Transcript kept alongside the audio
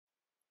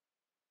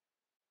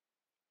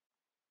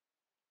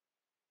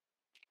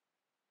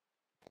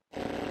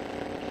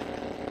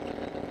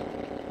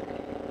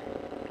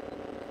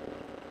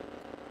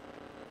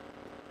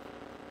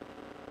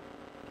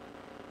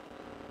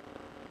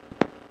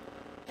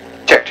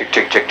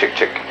Chick.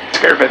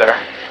 Scared me there.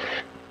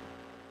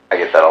 I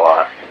get that a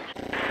lot.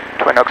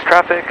 Twin Oaks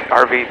traffic,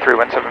 RV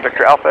 317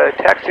 Victor Alpha,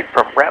 taxiing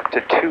from ramp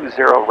to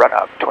 20 run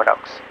up, Twin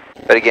Oaks.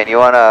 But again, you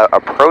want to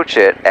approach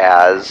it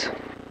as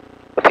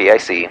the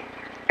PIC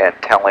and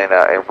telling,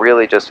 and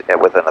really just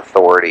with an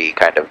authority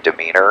kind of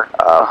demeanor,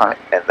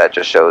 and that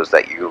just shows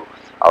that you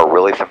are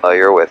really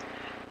familiar with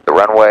the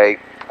runway,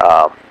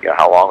 you know,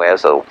 how long we have.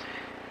 So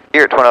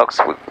here at Twin Oaks,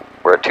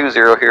 we're at 20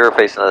 here,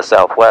 facing the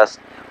southwest.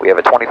 We have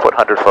a 20-foot,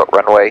 100-foot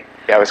runway.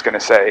 Yeah, I was going to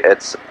say,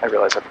 I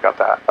realized I forgot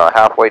that.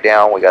 Halfway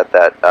down, we got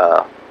that,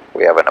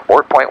 we have an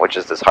abort point, which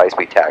is this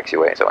high-speed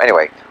taxiway. So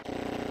anyway.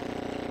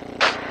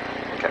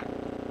 Okay.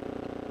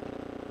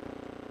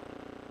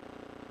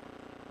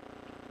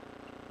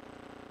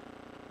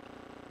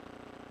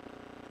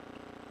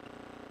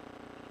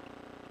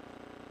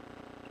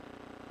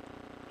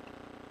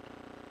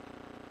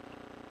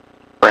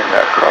 Bring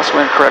that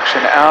crosswind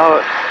correction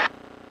out.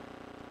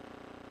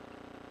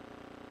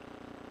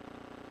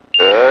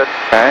 Good.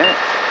 Okay.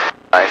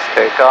 Nice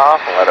takeoff.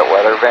 Let it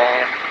weather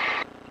vane.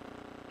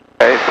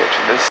 Okay,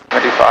 pitching to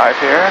 75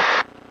 here.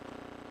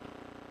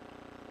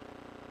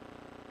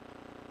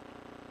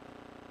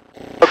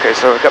 Okay,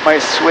 so I've got my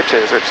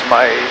switches, it's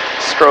my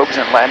strobes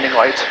and landing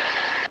lights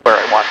where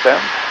I want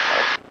them.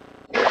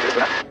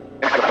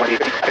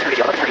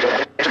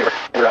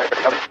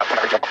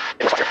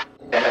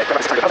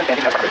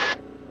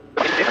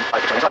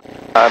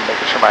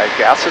 Making sure my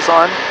gas is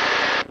on.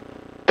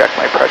 Check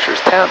my pressures,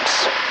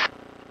 temps.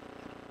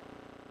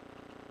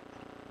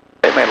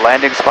 My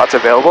landing spots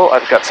available.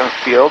 I've got some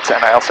fields,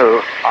 and I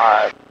also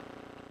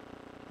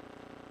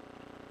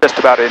just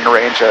about in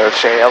range of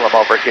Shale. I'm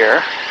over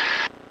here.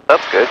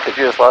 That's good, because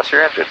you just lost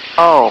your engine.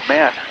 Oh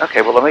man.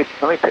 Okay. Well, let me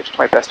pitch to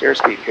my best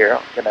airspeed here.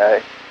 I'm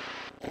gonna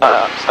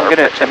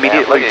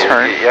immediately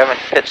turn. You haven't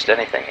pitched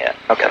anything yet.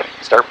 Okay. You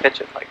gotta start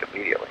pitching like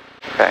immediately.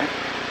 Okay.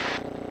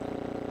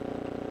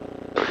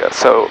 There we go.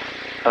 So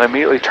I'm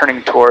immediately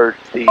turning toward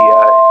the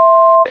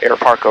air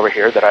park over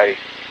here that I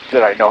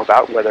know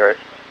about, whether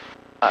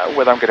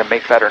I'm going to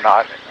make that or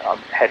not. I'm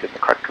headed in the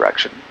correct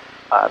direction.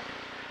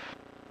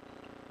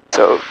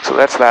 So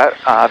that's that.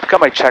 I've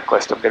got my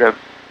checklist.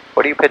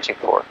 What are you pitching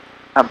for?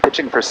 I'm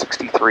pitching for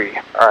 63.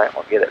 All right,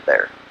 we'll get it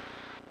there.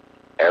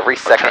 Every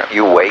second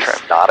you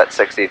waste not at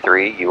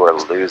 63, you are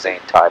losing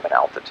time and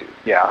altitude.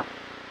 Yeah.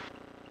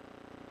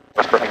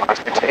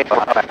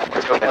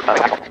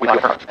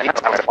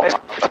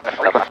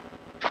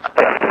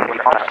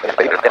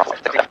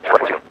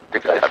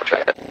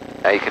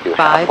 Now you can do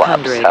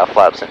 500. half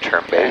laps and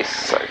turn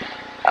base.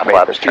 Half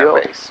laps, turn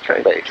base.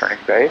 Turn base. Turning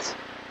base.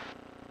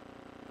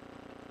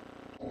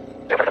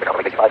 A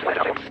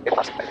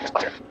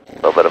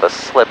little bit of a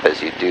slip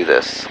as you do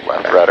this.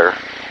 Left rudder,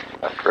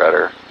 left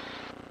rudder,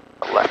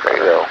 left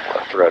aileron,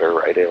 left rudder,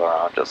 right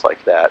aileron, just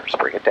like that. Just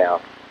bring it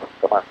down.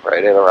 Come on,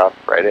 right aileron,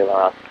 right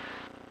aileron,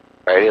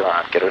 right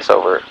aileron. Get us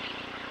over.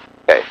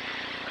 Okay,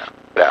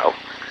 get out.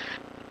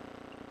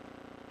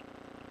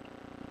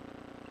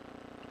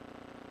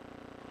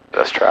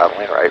 Just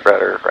traveling, right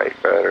rudder,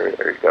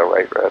 there you go,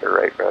 right rudder,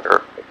 right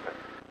rudder.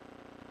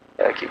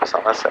 Yeah, keep us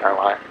on the center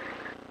line.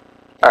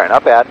 Alright,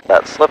 not bad.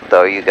 That slip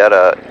though, you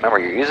gotta, remember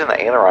you're using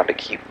the aileron to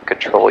keep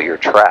control of your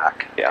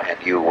track. Yeah. And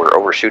you were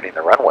overshooting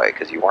the runway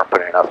because you weren't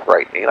putting enough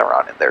right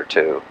aileron in there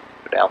to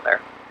go down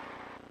there.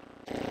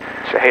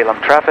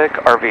 Chehalem traffic,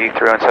 RV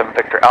 317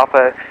 Victor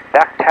Alpha,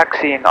 back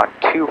taxiing on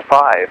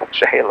 25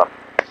 Chehalem.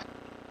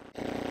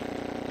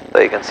 So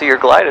you can see your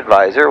glide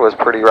advisor was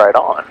pretty right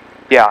on.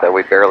 Yeah. That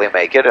we barely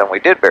make it, and we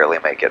did barely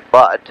make it,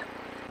 but...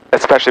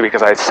 Especially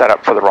because I set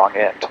up for the wrong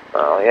end.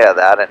 Oh yeah,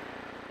 that, and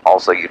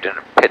also you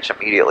didn't pitch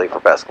immediately for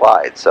best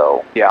glide,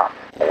 so... Yeah.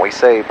 When we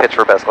say pitch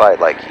for best glide,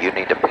 like, you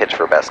need to pitch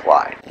for best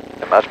glide.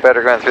 And much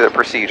better going through the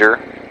procedure,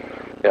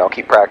 you know,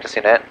 keep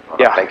practicing it.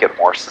 Yeah. Make it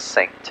more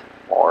succinct,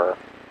 more,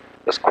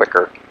 just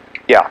quicker.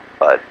 Yeah.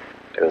 But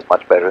it was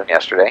much better than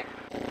yesterday.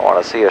 I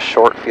want to see a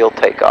short field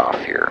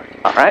takeoff here.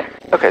 Alright.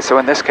 Okay, so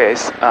in this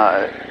case,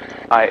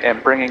 I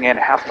am bringing in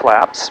half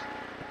flaps,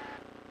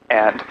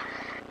 and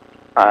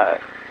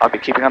I'll be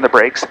keeping on the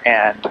brakes,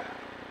 and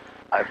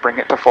I bring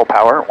it to full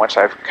power. Once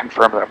I've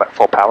confirmed that I'm at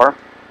full power,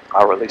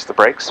 I'll release the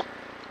brakes.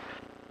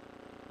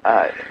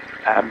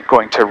 I'm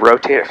going to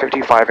rotate at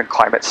 55 and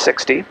climb at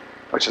 60,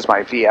 which is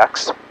my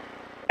VX.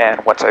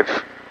 And once I've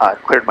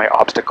cleared my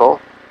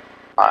obstacle,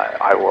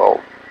 I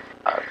will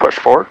push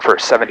forward for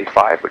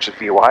 75, which is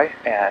VY,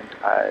 and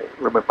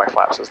remove my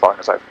flaps as long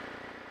as I've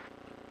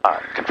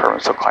confirmed I'm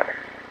still climbing.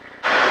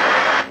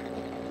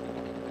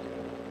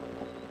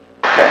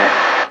 Okay.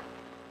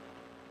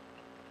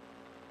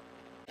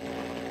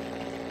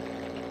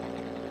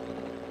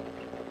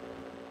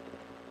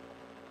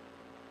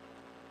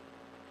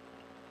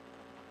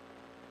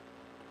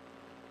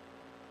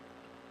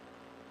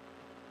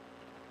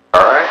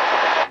 Alright,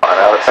 on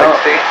out at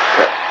 60.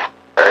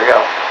 There you go.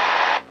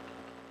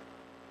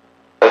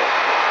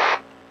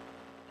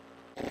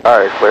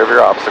 Alright, clear of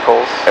your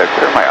obstacles.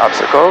 Clear my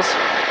obstacles.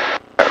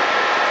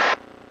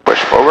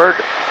 Push forward.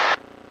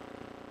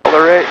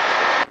 Accelerate.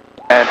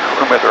 And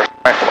remove the rest of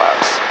my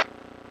flaps.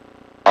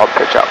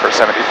 for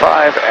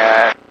 75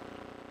 and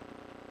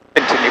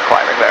continue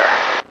climbing there.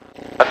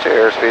 Touch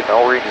your airspeed,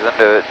 no reason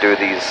to do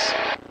these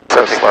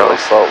So particularly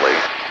slowly.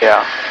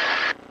 Yeah.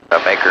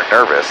 That make her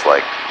nervous,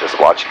 like just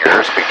watching your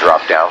airspeed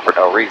drop down for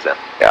no reason.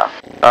 Yeah.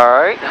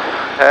 Alright,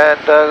 and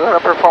go to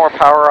perform a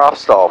power off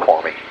stall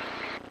for me.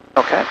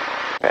 Okay.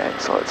 Okay,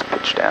 so let's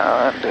pitch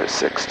down to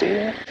 60.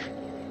 Here's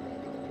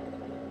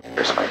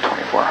my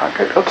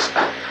 2400. Oops.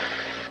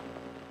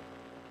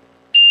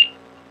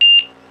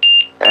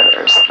 And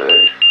there's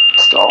the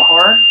stall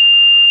horn.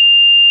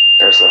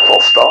 There's the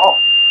full stall.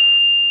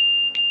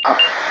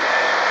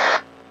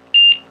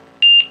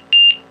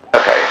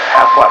 Okay,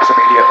 half flaps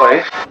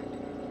immediately.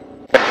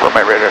 And for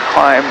my rate of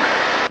climb,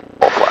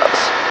 full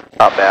flaps.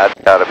 Not bad.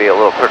 Gotta be a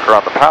little quicker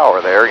on the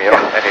power there, you know,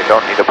 and you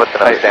don't need to put the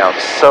nose down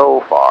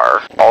so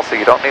far. Also,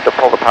 you don't need to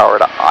pull the power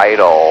to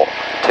idle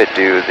to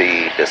do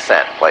the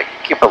descent. Like,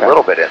 keep a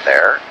little bit in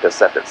there,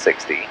 descent at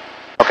 60.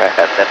 Okay.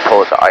 And then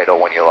pull it to idle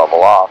when you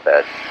level off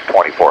at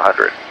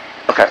 2400.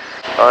 Okay.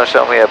 Want to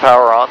show me a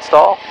power on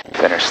stall?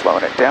 Finish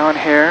slowing it down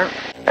here.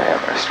 And I'm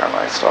going to start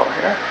my stall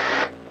here.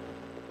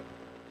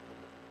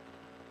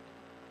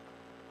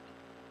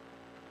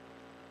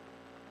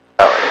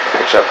 Oh, I need to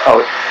pitch up.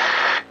 Oh,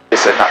 they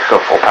said not go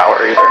full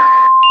power either.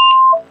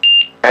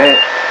 Okay.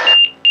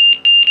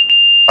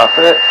 Off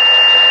it.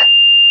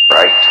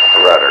 Right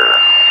rudder.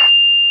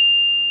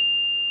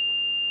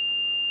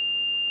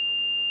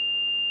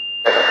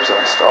 And there's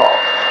my stall.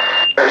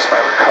 There's my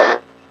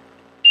recovery.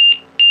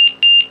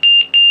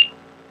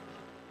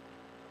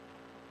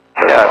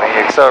 Yeah, I mean,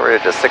 you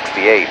accelerated to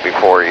 68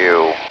 before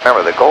you...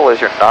 Remember, the goal is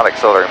you're not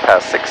accelerating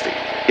past 60.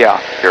 Yeah.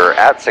 You're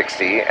at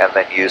 60, and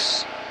then you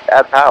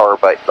add power,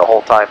 but the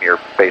whole time you're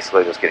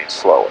basically just getting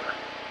slower.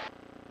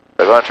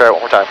 So go and try it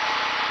one more time.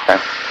 Okay.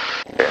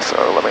 Okay, so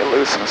let me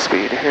lose some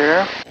speed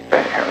here.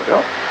 Okay, here we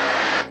go.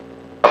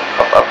 Up,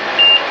 up, up.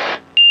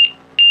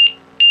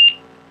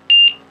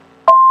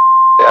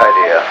 The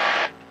idea.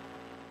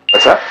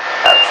 What's that?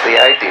 That's the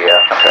idea.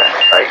 Okay.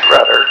 Right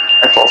rudder.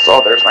 And full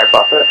stall, there's my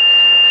buffet.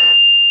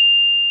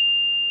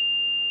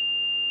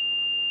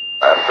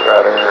 Left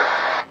rudder.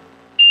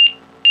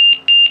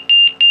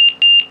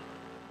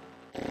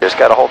 You just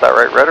gotta hold that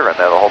right rudder in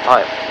there the whole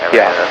time. I mean,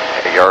 Yeah.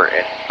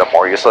 The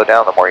more you slow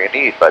down, the more you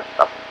need, but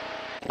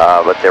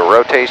the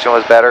rotation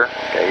was better.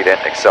 Okay, you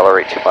didn't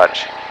accelerate too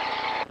much.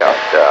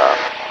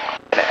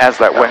 And as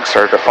that wing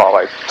started to fall,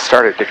 I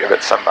started to give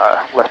it some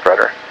left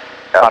rudder.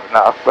 Not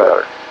enough,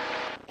 but...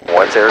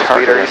 What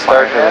airspeed are you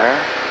starting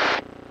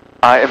at?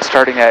 I am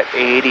starting at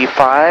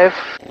 85.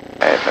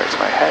 And there's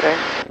my heading.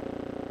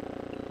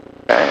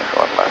 And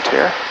going left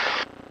here.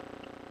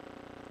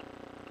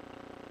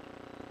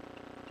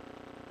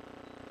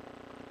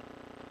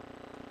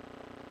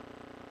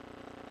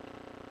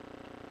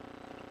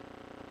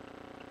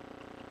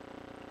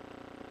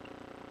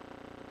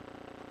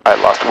 I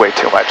lost way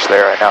too much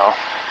there, I know.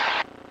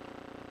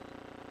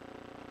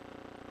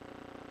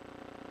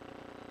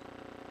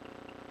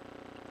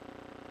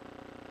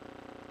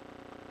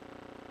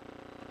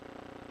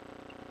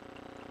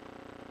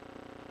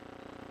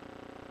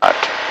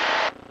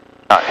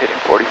 Not hitting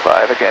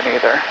 45 again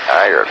either.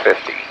 Now you're at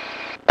 50.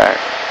 Alright.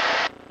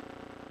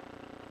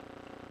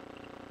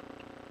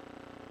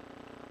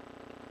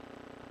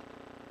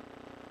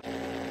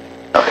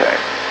 Okay.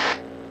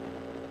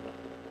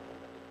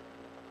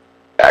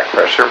 Back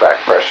pressure, back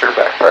pressure,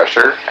 back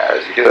pressure.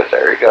 As you do it,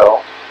 there you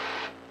go.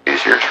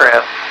 Use your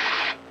trim.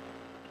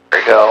 There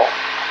you go.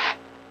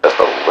 Just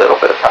a little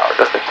bit of power.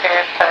 Just a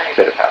tiny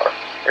bit of power.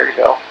 There you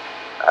go.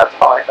 That's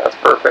fine. That's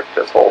perfect.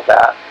 Just hold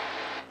that.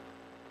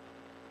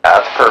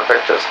 That's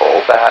perfect. Just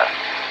hold that.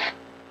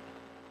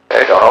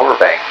 Okay, don't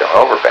overbank. Don't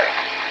overbank.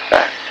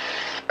 Okay.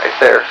 Right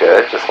there.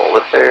 Good. Just hold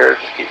it there.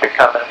 Just keep it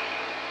coming.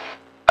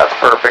 That's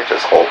perfect.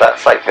 Just hold that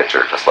sight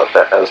picture. Just let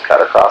that nose cut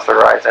across the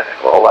horizon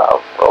and roll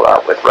out. Roll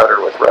out with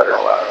rudder, with rudder.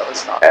 Roll out.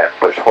 It's not. And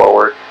push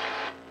forward.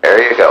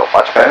 There you go.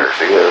 Much better.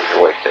 So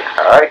you're wasting.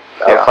 Alright?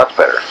 That was much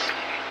better.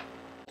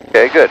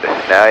 Okay, good.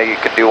 Now you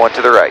can do one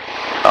to the right.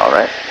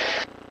 Alright.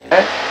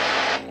 Okay.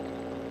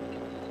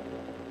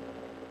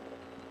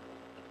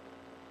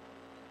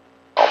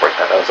 Don't bring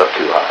that nose up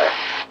too high.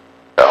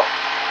 Go.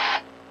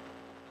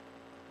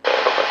 A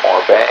little bit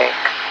more bank.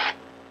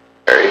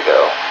 There you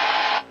go.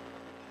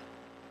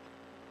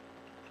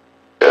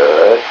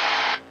 Good.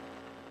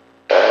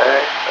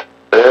 Okay.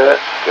 Good.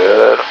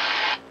 Good.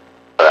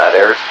 That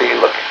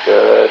airspeed looking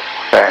good.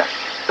 Okay.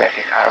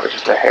 Banking out of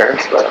just a hair,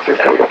 so that's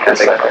 50%. Little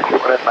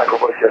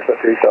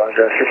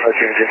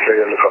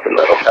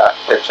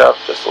pitch up,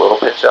 just a little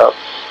pitch up.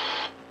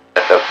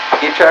 And to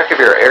keep track of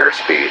your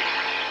airspeed,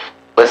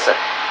 listen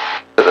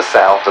to the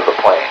sounds of the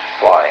plane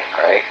flying,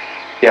 right?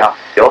 Yeah.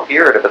 You'll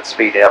hear it if it's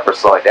speeding up or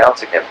slowing down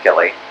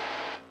significantly.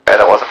 Okay,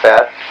 that wasn't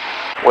bad.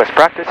 West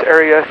practice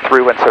area,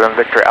 317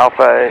 Victor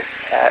Alpha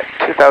at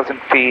 2,000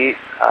 feet,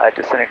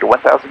 descending to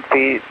 1,000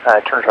 feet,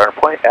 turn starter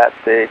point at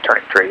the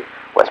turning tree,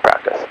 west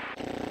practice.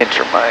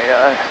 Enter my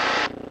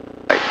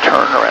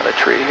turn around the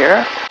tree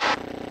here.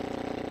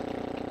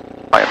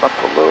 Climb up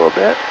a little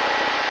bit.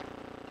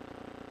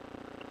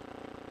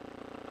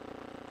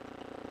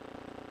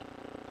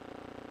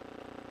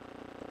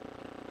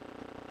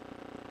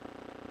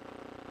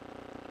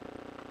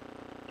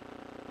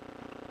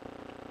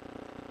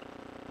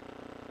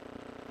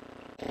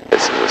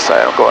 so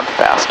I'm going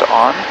fast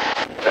on.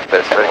 That's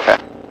ready.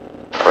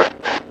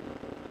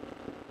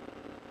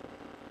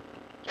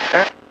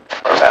 Okay.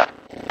 Okay.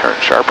 Turn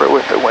sharper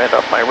with the wind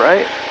off my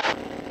right.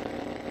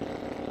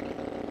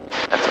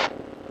 That's it.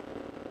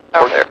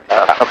 Over there.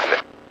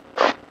 Okay.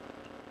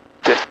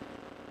 Just.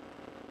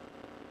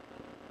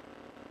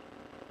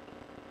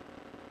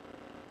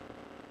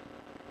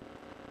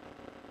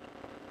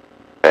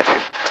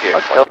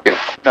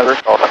 Another.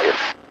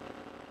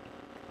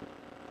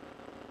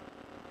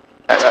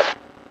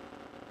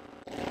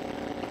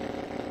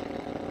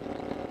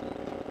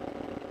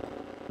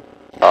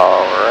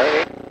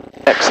 Alright.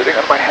 Exiting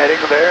on my heading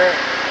there.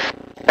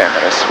 And I'm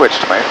going to switch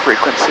to my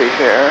frequency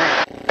here.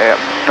 I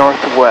am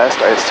northwest.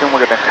 I assume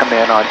we're going to come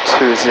in on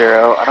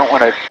 2-0. I don't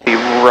want to be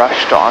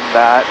rushed on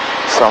that,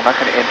 so I'm not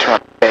going to enter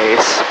on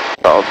base.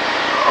 I'll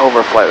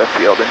overfly the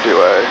field and do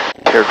a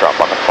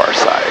teardrop on the far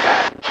side.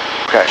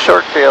 Okay.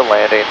 Short field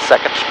landing,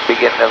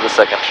 beginning of the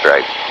second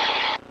stripe.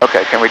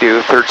 Okay, can we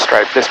do third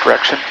stripe this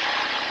direction?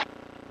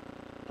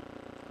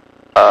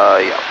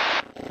 Yeah.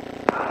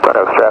 Twin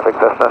Oaks traffic,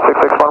 Cessna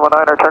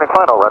 66119, returning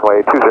final,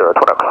 runway 20,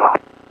 Twin Oaks.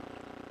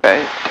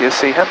 Okay, do you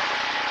see him?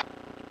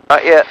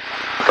 Not yet.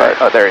 Okay,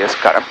 oh there he is,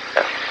 got him.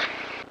 Yeah.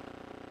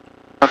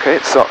 Okay,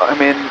 so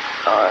I'm in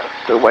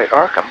the white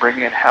arc, I'm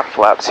bringing in half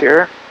flaps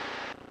here.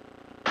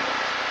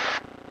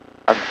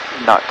 I'm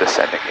not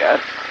descending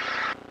yet.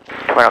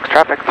 Twin Oaks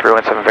traffic, through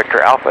in 7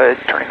 Victor Alpha,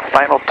 turning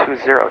final 20,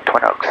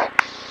 Twin Oaks.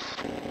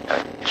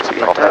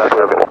 Speed like that.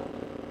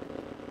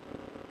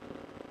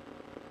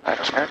 I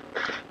just got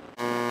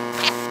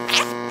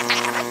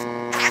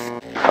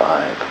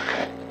 5,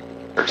 okay.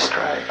 Third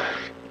stripe.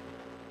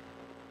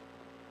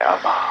 Down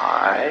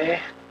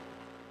high.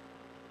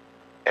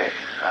 Okay,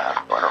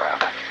 going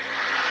around.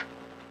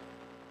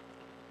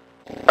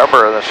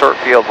 Remember, the short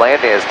field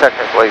landing is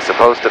technically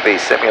supposed to be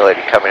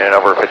simulated coming in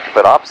over a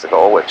 50-foot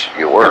obstacle, which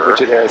you were.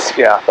 Which it is,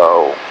 yeah.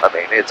 So, I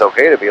mean, it's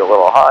okay to be a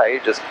little high. You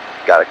just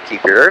got to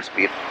keep your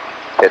airspeed.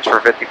 Pitch for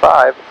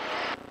 55.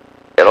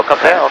 It'll come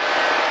down.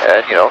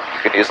 And, you know,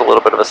 you can use a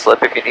little bit of a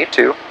slip if you need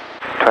to.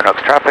 Twin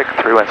Oaks traffic,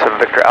 through in 7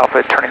 Victor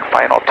Alpha, turning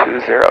final 20,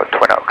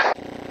 Twin Oaks.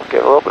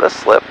 Give a little bit of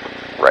slip.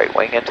 Right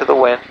wing into the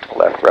wind,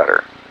 left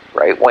rudder.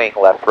 Right wing,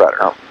 left rudder.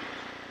 Oh.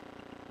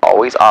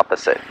 Always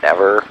opposite,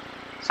 never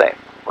same.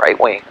 Right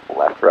wing,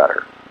 left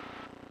rudder.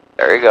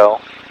 There you go.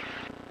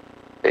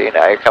 See,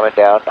 now you're coming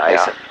down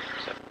nice. Yeah.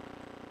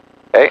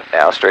 Okay,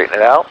 now straighten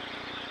it out.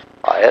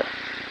 Fly it.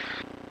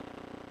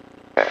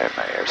 Okay,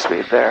 my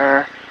airspeed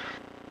there.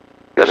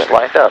 Get us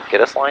lined up. Get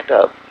us lined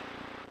up.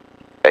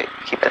 Okay,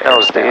 keep the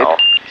nose down.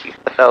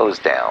 Keep the nose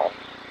down.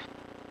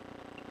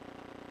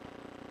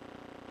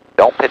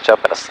 Don't pitch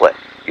up in a slip.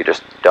 You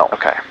just don't.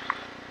 Okay.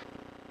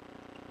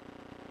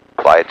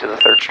 Fly it to the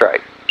third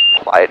stripe.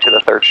 Fly it to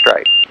the third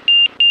stripe.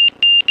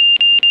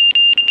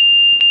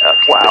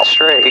 Wow.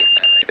 Straight.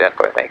 You didn't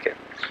quite make it.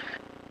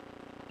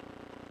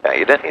 Yeah,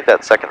 you didn't need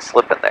that second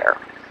slip in there.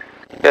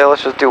 Okay,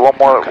 let's just do one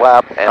more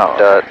lap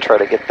and try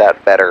to get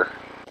that better.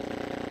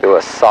 Do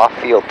a soft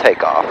field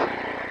takeoff.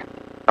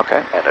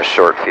 Okay. And a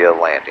short field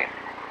landing.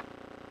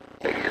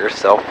 Take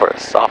yourself for a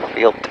soft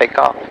field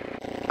takeoff.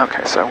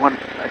 Okay, so I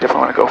definitely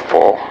want to go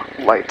full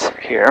light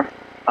here.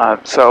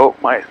 So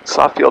my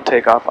soft field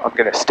takeoff, I'm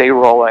going to stay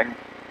rolling,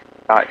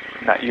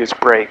 not use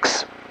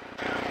brakes.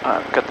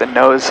 Got the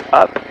nose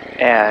up,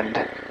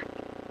 and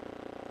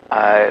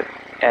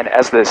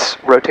as this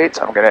rotates,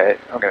 I'm gonna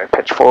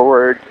pitch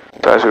forward.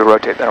 So as we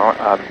rotate, then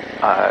I'm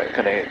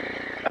gonna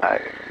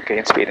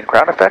gain speed and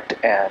ground effect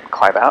and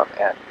climb out.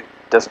 And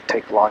it doesn't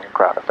take long in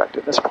ground effect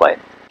in this plane.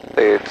 I'm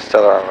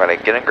going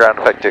to get in ground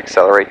effect to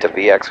accelerate to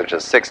VX, which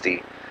is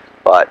 60,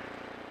 but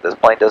this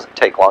plane doesn't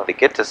take long to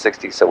get to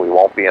 60, so we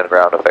won't be in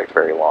ground effect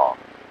very long.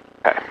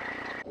 Okay.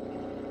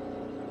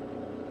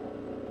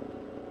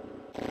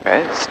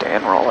 Okay,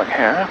 staying rolling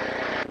here.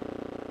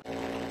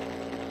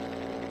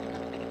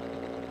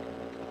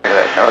 Okay,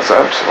 that nose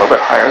up just a little bit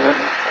higher than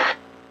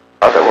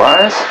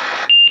otherwise.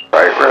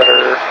 Right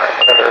rudder.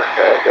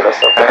 Okay, get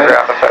us up in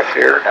ground effect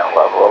here. Now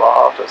level it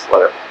off. Just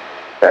let it.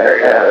 There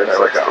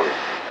we go.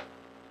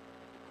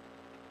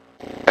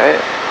 Okay,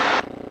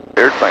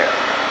 cleared my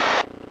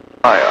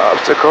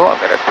obstacle. I'm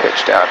going to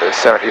pitch down to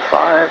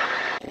 75.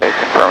 They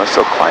confirm I'm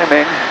still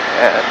climbing,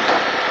 and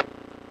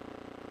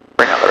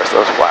bring out the rest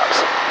of those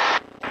flaps.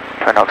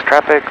 Twin Oaks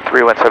traffic,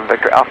 317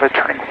 Victor Alpha,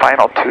 turning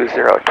final 20,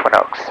 Twin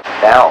Oaks.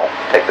 Now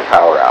take the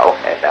power out,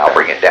 and now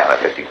bring it down at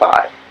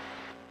 55.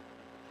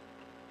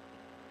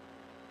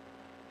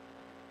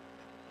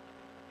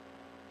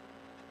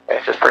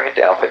 Okay, just bring it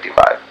down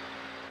 55.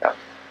 Yep.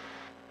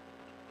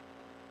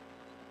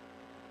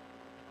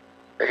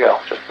 There you go.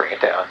 Just bring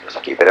it down.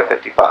 Just keep it at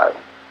 55.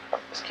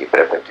 Just keep it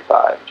at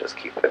 55. Just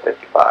keep it at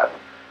 55.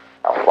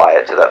 Now fly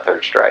it to that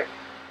third strike.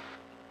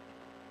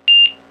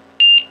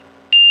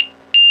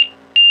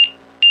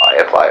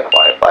 Fly it,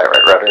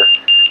 right rudder.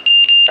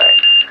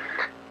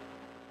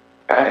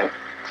 Okay.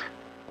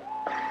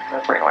 I'm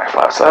going to bring my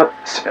flaps up,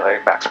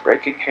 simulating max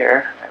braking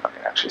here, and I'm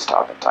going to actually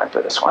stop in time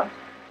for this one.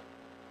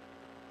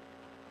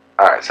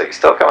 Alright, so you're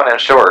still coming in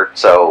short,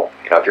 so,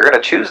 you if you're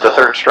going to choose the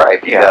third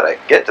stripe, you got to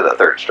get to the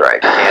third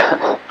stripe.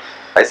 And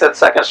I said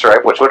second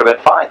stripe, which would have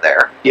been fine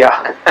there.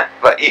 Yeah.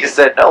 But he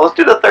said, no, let's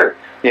do the third.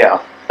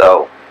 Yeah.